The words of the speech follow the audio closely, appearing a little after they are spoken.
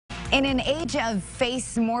In an age of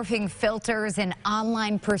face morphing filters and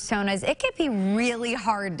online personas, it can be really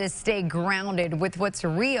hard to stay grounded with what's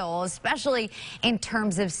real, especially in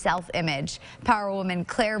terms of self-image. Power woman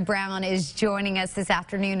Claire Brown is joining us this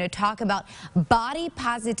afternoon to talk about body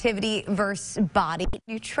positivity versus body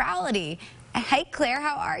neutrality. Hey, Claire,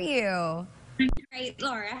 how are you? I'm great,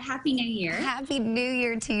 Laura. Happy New Year. Happy New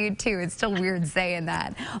Year to you, too. It's still weird saying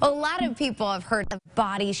that. A lot of people have heard of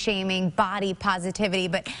body shaming, body positivity,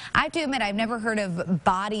 but I have to admit I've never heard of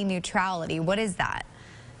body neutrality. What is that?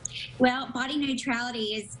 Well, body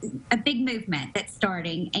neutrality is a big movement that's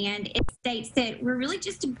starting, and it states that we're really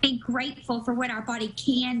just to be grateful for what our body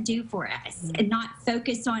can do for us and not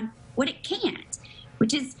focus on what it can't,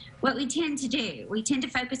 which is what we tend to do. We tend to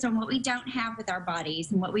focus on what we don't have with our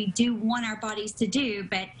bodies and what we do want our bodies to do,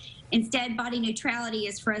 but instead body neutrality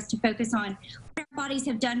is for us to focus on what our bodies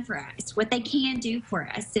have done for us, what they can do for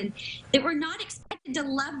us, and that we're not expected to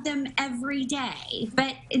love them every day,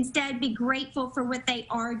 but instead be grateful for what they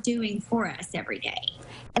are doing for us every day.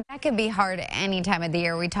 And that can be hard any time of the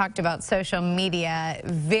year. We talked about social media,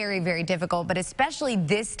 very, very difficult, but especially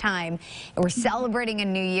this time, we're celebrating a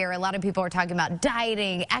new year. A lot of people are talking about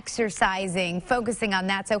dieting, exercising, focusing on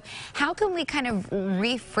that. So how can we kind of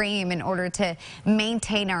reframe in order to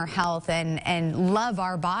maintain our health and love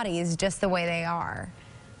our bodies just the way they are?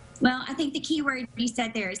 Well, I think the key word you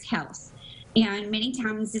said there is health. And many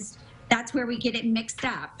times that's where we get it mixed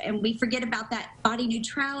up, and we forget about that body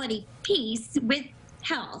neutrality piece with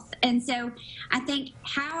health. And so I think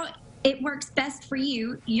how it works best for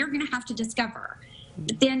you, you're going to have to discover.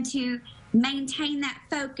 But then to maintain that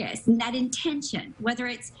focus and that intention, whether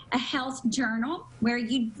it's a health journal where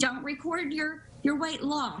you don't record your weight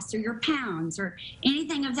loss or your pounds or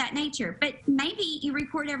anything of that nature, but maybe you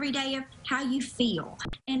record every day of how you feel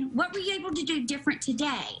and what were you able to do different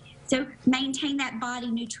today. So maintain that body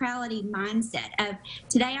neutrality mindset of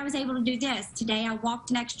today I was able to do this, today I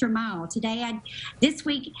walked an extra mile, this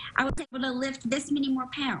week I was able to lift this many more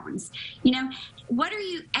pounds. You know, what are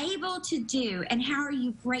you able to do and how are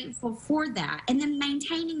you grateful for that? And then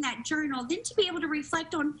maintaining that journal, then to be able to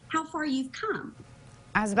reflect on how far you've come.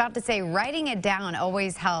 I was about to say, writing it down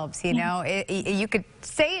always helps, you know. You could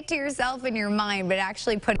say it to yourself in your mind, but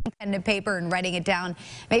actually putting pen to paper and writing it down,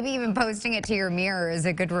 maybe even posting it to your mirror is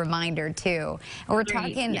a good reminder, too. And we're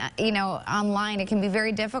talking, you know, online, it can be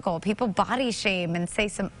very difficult. People body shame and say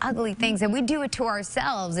some ugly things, and we do it to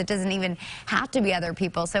ourselves. It doesn't even have to be other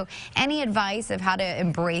people. So any advice of how to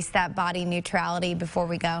embrace that body neutrality before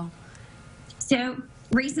we go? So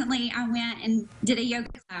recently I went and did a yoga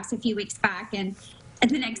class a few weeks back, and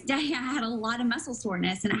the next day I had a lot of muscle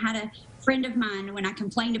soreness, and I had a friend of mine, when I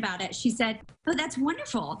complained about it, she said, "Oh, that's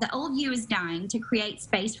wonderful. The old you is dying to create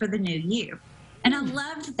space for the new you." And I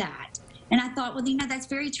loved that. And I thought, well, you know, that's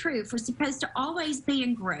very true. If we're supposed to always be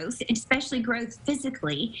in growth, especially growth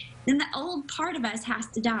physically, then the old part of us has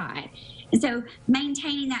to die. And so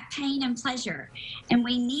maintaining that pain and pleasure, and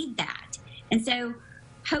we need that. And so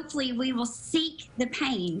hopefully we will seek the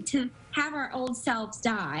pain to have our old selves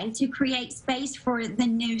die, to create space for the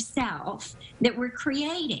new self that we're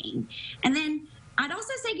creating. And then I'd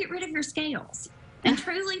also say get rid of your scales and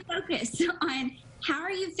truly focus on how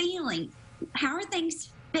are you feeling? How are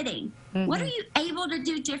things fitting? What are you able to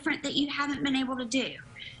do different that you haven't been able to do?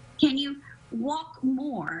 Can you walk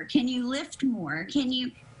more? Can you lift more? Can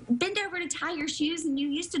you bend over to tie your shoes and you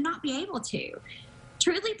used to not be able to?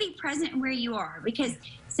 Truly be present where you are, because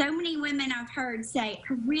so many women I've heard say,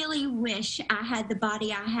 I really wish I had the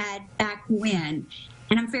body I had back when.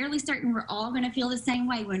 And I'm fairly certain we're all going to feel the same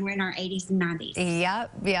way when we're in our 80s and 90s.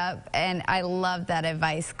 Yep. And I love that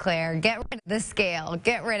advice, Claire. Get rid of the scale.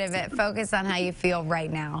 Get rid of it. Focus on how you feel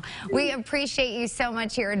right now. We appreciate you so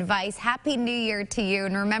much, your advice. Happy New Year to you.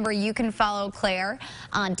 And remember, you can follow Claire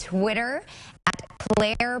on Twitter at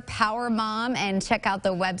Claire Power Mom, and check out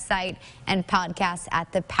the website and podcast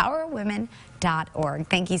at thepowerwomen.org.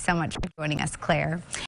 Thank you so much for joining us, Claire.